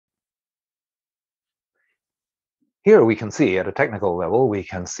Here we can see, at a technical level, we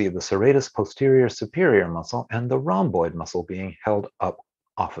can see the serratus posterior superior muscle and the rhomboid muscle being held up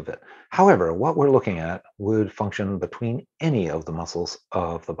off of it. However, what we're looking at would function between any of the muscles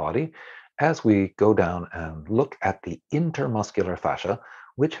of the body as we go down and look at the intermuscular fascia,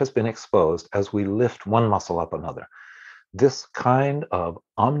 which has been exposed as we lift one muscle up another. This kind of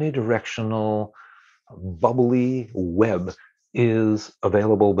omnidirectional bubbly web is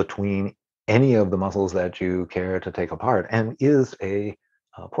available between any of the muscles that you care to take apart and is a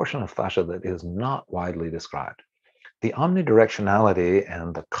portion of fascia that is not widely described. The omnidirectionality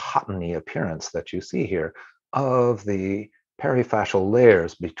and the cottony appearance that you see here of the perifascial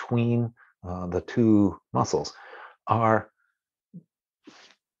layers between the two muscles are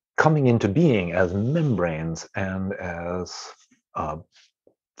coming into being as membranes and as uh,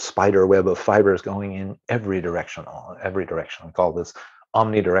 spider web of fibers going in every direction. We call this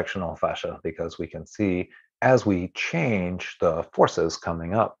omnidirectional fascia because we can see as we change the forces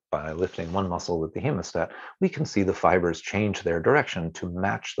coming up by lifting one muscle with the hemostat, we can see the fibers change their direction to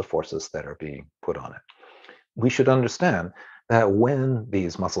match the forces that are being put on it. We should understand that when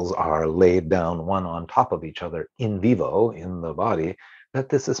these muscles are laid down one on top of each other in vivo in the body, that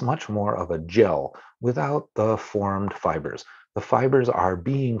this is much more of a gel without the formed fibers. The fibers are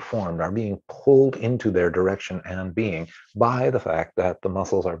being formed, are being pulled into their direction and being by the fact that the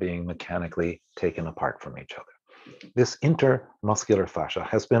muscles are being mechanically taken apart from each other. This intermuscular fascia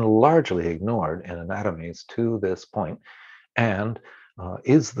has been largely ignored in anatomies to this point and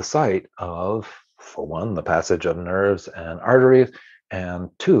is the site of, for one, the passage of nerves and arteries, and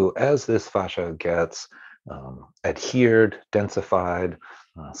two, as this fascia gets adhered, densified,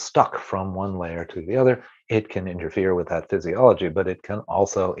 stuck from one layer to the other, it can interfere with that physiology, but it can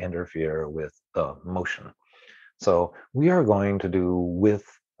also interfere with the motion. So we are going to do with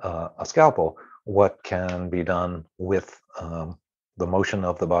a scalpel what can be done with the motion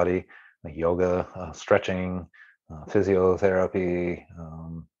of the body, yoga, stretching, physiotherapy,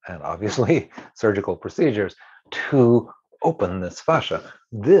 and obviously surgical procedures to open this fascia.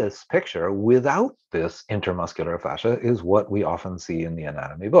 This picture without this intermuscular fascia is what we often see in the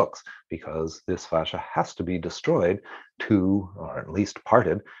anatomy books because this fascia has to be destroyed to, or at least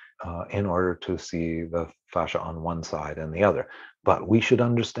parted, in order to see the fascia on one side and the other. But we should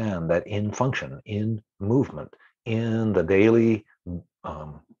understand that in function, in movement, in the daily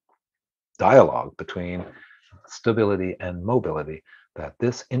um, dialogue between stability and mobility, that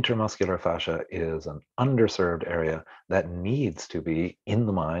this intermuscular fascia is an underserved area that needs to be in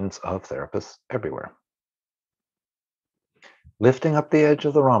the minds of therapists everywhere. Lifting up the edge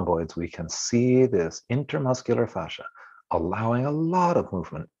of the rhomboids, we can see this intermuscular fascia, allowing a lot of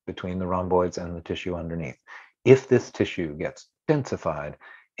movement between the rhomboids and the tissue underneath. If this tissue gets densified,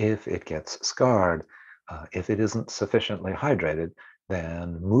 if it gets scarred, if it isn't sufficiently hydrated,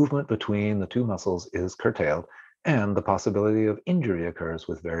 then movement between the two muscles is curtailed, and the possibility of injury occurs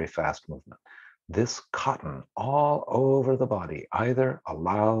with very fast movement. This cotton all over the body either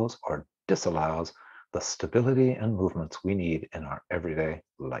allows or disallows the stability and movements we need in our everyday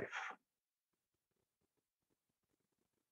life.